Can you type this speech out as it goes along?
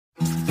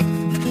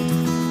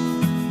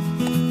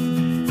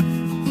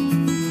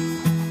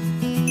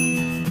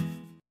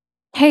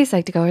Hey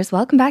Psych2Goers,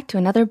 welcome back to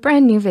another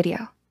brand new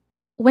video.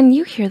 When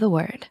you hear the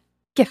word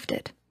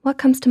gifted, what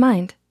comes to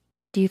mind?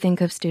 Do you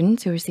think of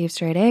students who receive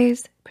straight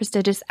A's,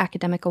 prestigious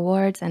academic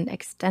awards, and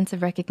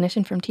extensive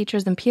recognition from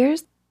teachers and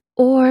peers?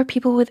 Or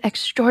people with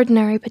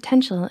extraordinary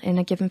potential in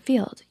a given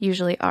field,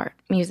 usually art,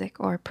 music,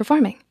 or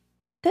performing?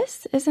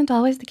 This isn't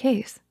always the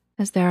case,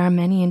 as there are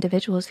many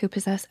individuals who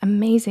possess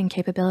amazing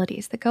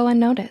capabilities that go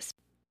unnoticed.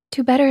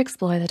 To better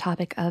explore the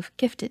topic of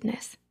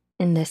giftedness,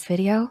 in this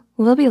video,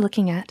 we'll be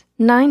looking at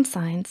 9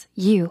 signs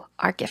you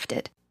are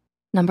gifted.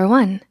 Number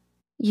 1,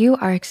 you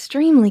are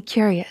extremely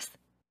curious.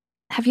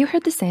 Have you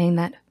heard the saying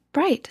that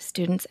bright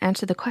students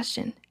answer the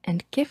question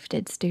and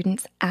gifted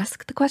students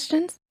ask the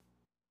questions?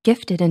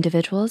 Gifted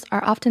individuals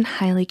are often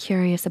highly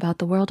curious about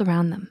the world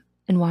around them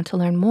and want to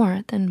learn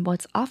more than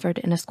what's offered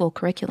in a school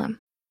curriculum.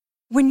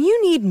 When you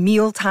need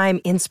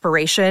mealtime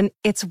inspiration,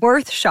 it's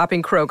worth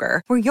shopping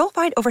Kroger, where you'll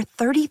find over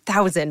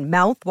 30,000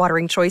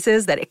 mouth-watering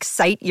choices that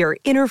excite your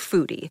inner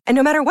foodie. And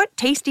no matter what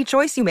tasty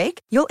choice you make,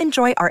 you'll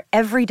enjoy our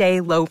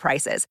everyday low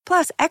prices,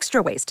 plus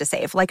extra ways to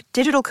save, like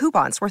digital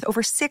coupons worth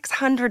over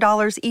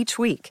 $600 each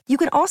week. You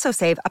can also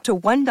save up to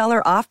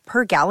 $1 off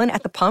per gallon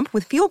at the pump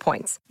with fuel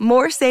points.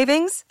 More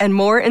savings and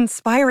more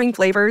inspiring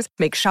flavors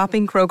make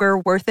shopping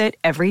Kroger worth it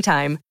every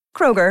time.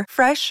 Kroger,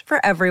 fresh for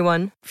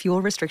everyone.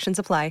 Fuel restrictions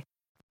apply.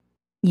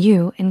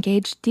 You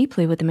engage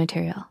deeply with the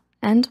material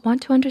and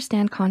want to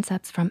understand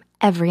concepts from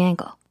every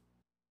angle.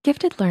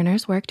 Gifted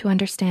learners work to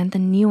understand the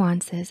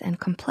nuances and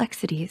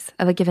complexities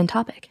of a given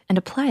topic and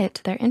apply it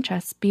to their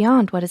interests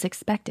beyond what is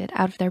expected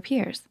out of their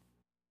peers.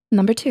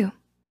 Number 2,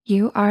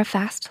 you are a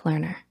fast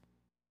learner.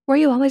 Were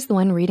you always the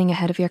one reading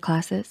ahead of your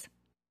classes?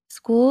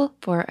 School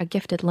for a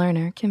gifted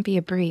learner can be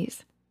a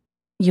breeze.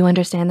 You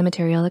understand the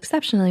material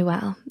exceptionally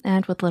well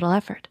and with little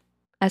effort.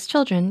 As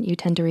children, you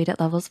tend to read at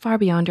levels far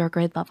beyond your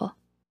grade level,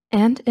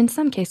 and in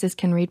some cases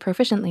can read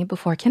proficiently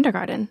before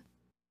kindergarten.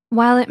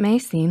 While it may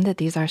seem that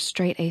these are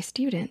straight A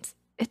students,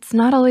 it's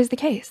not always the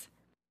case.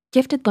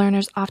 Gifted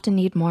learners often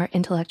need more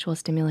intellectual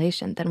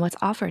stimulation than what's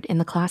offered in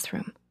the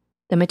classroom.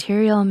 The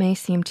material may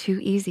seem too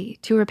easy,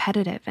 too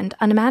repetitive, and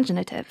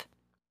unimaginative,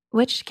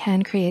 which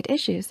can create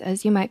issues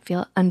as you might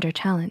feel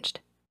under-challenged.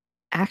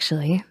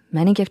 Actually,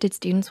 many gifted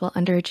students will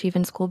underachieve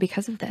in school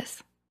because of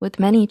this, with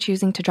many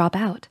choosing to drop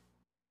out.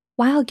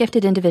 While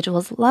gifted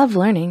individuals love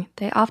learning,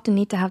 they often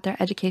need to have their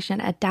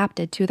education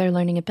adapted to their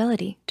learning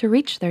ability to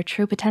reach their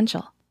true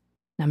potential.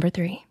 Number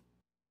 3,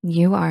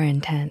 you are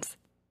intense.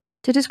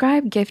 To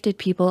describe gifted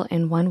people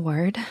in one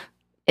word,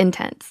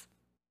 intense.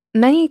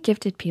 Many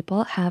gifted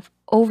people have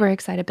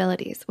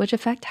overexcitabilities, which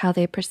affect how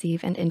they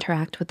perceive and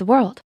interact with the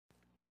world.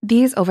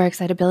 These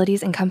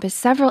overexcitabilities encompass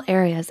several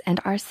areas and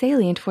are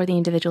salient for the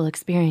individual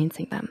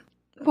experiencing them.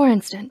 For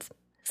instance,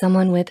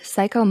 someone with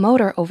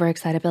psychomotor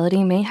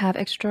overexcitability may have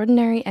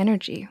extraordinary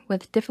energy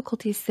with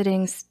difficulty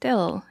sitting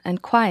still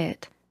and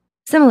quiet.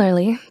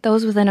 Similarly,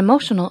 those with an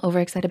emotional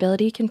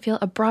overexcitability can feel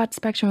a broad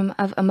spectrum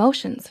of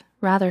emotions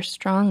rather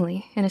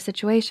strongly in a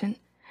situation,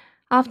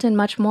 often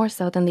much more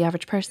so than the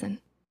average person.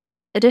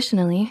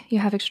 Additionally, you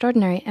have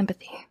extraordinary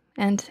empathy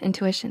and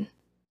intuition.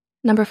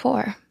 Number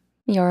 4,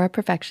 you're a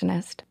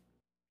perfectionist.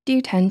 Do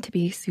you tend to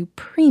be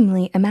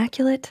supremely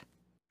immaculate?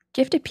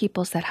 Gifted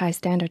people set high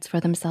standards for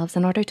themselves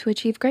in order to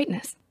achieve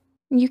greatness.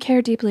 You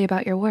care deeply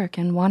about your work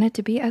and want it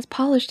to be as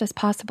polished as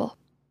possible.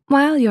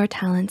 While your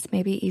talents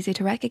may be easy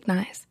to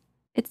recognize,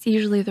 it's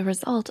usually the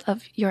result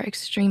of your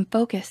extreme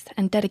focus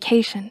and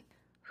dedication.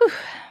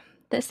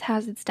 This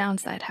has its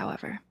downside,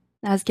 however,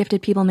 as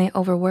gifted people may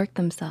overwork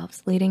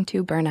themselves, leading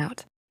to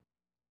burnout.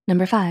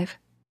 Number 5,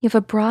 you have a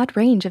broad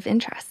range of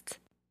interests.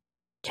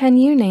 Can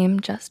you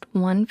name just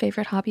one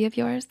favorite hobby of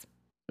yours?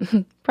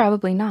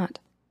 Probably not.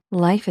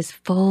 Life is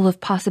full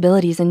of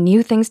possibilities and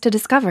new things to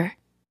discover.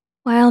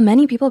 While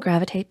many people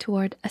gravitate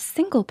toward a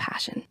single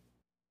passion,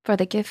 for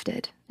the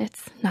gifted,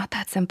 it's not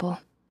that simple.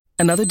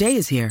 Another day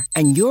is here,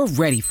 and you're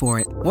ready for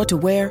it. What to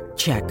wear?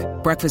 Check.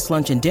 Breakfast,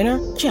 lunch, and dinner?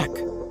 Check.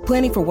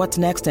 Planning for what's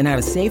next and how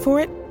to save for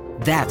it?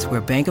 That's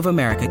where Bank of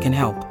America can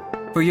help.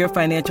 For your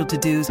financial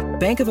to-dos,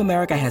 Bank of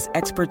America has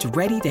experts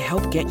ready to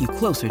help get you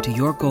closer to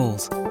your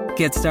goals.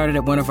 Get started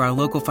at one of our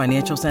local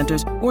financial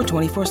centers or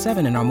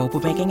 24/7 in our mobile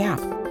banking app.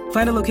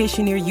 Find a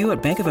location near you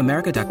at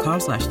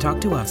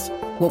bankofamerica.com/talktous.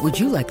 What would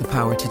you like the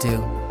power to do?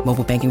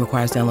 Mobile banking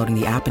requires downloading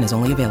the app and is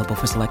only available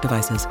for select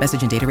devices.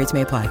 Message and data rates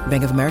may apply.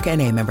 Bank of America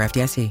N.A., member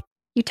FDIC.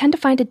 You tend to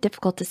find it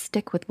difficult to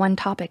stick with one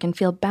topic and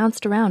feel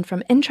bounced around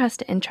from interest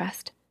to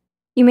interest.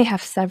 You may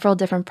have several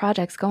different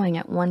projects going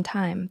at one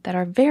time that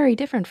are very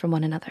different from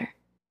one another.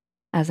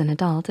 As an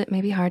adult, it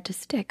may be hard to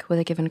stick with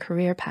a given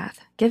career path,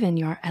 given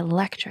your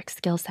electric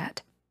skill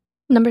set.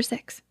 Number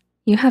 6,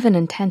 you have an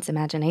intense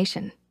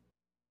imagination.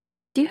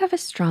 Do you have a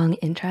strong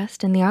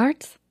interest in the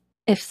arts?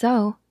 If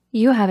so,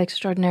 you have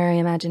extraordinary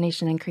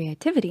imagination and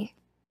creativity.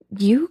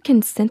 You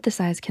can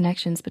synthesize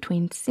connections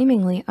between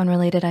seemingly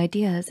unrelated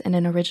ideas in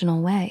an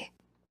original way.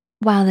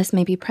 While this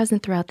may be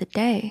present throughout the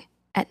day,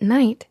 at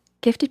night,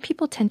 gifted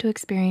people tend to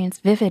experience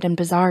vivid and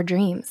bizarre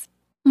dreams,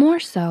 more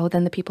so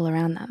than the people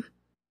around them.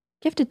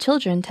 Gifted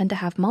children tend to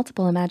have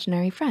multiple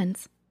imaginary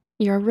friends.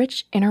 Your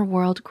rich inner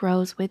world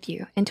grows with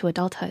you into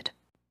adulthood.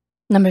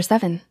 Number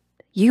 7,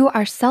 you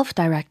are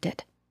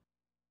self-directed.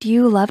 Do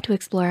you love to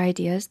explore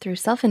ideas through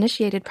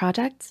self-initiated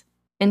projects?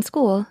 In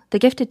school, the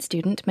gifted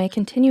student may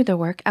continue their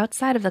work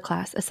outside of the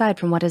class aside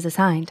from what is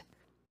assigned.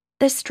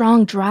 This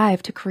strong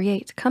drive to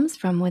create comes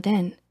from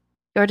within.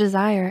 Your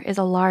desire is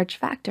a large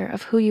factor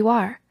of who you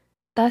are.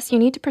 Thus, you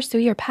need to pursue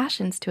your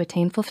passions to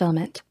attain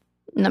fulfillment.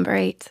 Number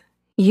 8,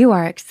 you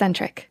are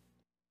eccentric.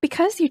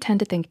 Because you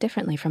tend to think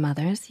differently from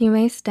others, you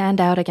may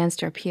stand out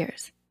against your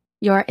peers.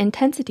 Your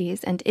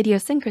intensities and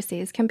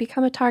idiosyncrasies can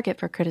become a target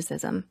for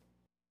criticism.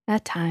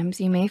 At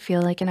times, you may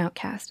feel like an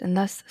outcast and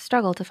thus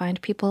struggle to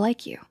find people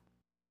like you.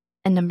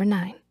 And number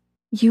 9,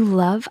 you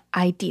love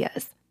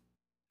ideas.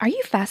 Are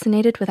you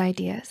fascinated with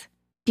ideas?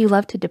 Do you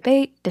love to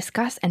debate,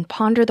 discuss, and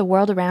ponder the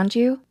world around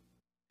you?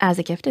 As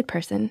a gifted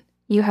person,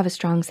 you have a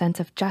strong sense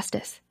of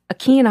justice, a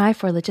keen eye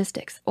for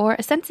logistics, or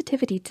a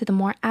sensitivity to the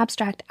more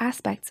abstract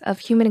aspects of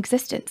human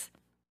existence.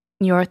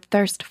 Your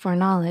thirst for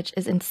knowledge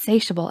is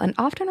insatiable and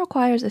often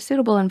requires a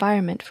suitable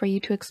environment for you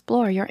to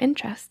explore your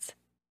interests.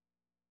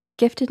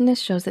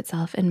 Giftedness shows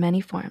itself in many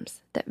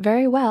forms that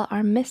very well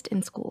are missed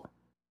in school.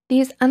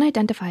 These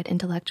unidentified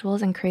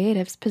intellectuals and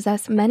creatives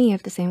possess many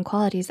of the same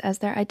qualities as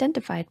their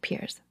identified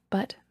peers,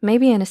 but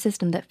maybe in a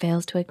system that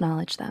fails to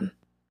acknowledge them.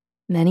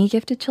 Many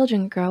gifted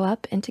children grow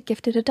up into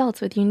gifted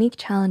adults with unique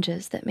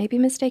challenges that may be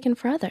mistaken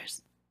for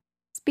others.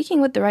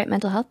 Speaking with the right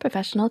mental health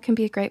professional can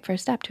be a great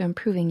first step to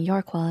improving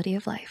your quality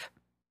of life.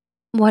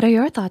 What are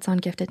your thoughts on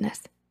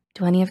giftedness?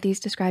 Do any of these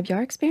describe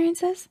your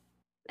experiences?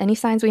 Any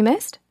signs we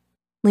missed?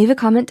 Leave a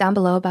comment down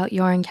below about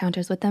your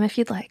encounters with them if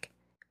you'd like.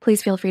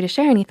 Please feel free to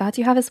share any thoughts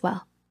you have as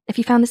well. If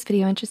you found this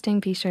video interesting,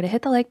 be sure to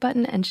hit the like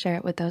button and share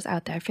it with those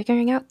out there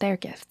figuring out their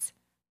gifts.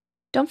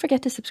 Don't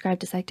forget to subscribe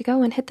to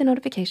Psych2Go and hit the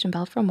notification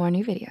bell for more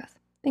new videos.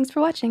 Thanks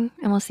for watching,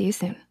 and we'll see you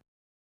soon.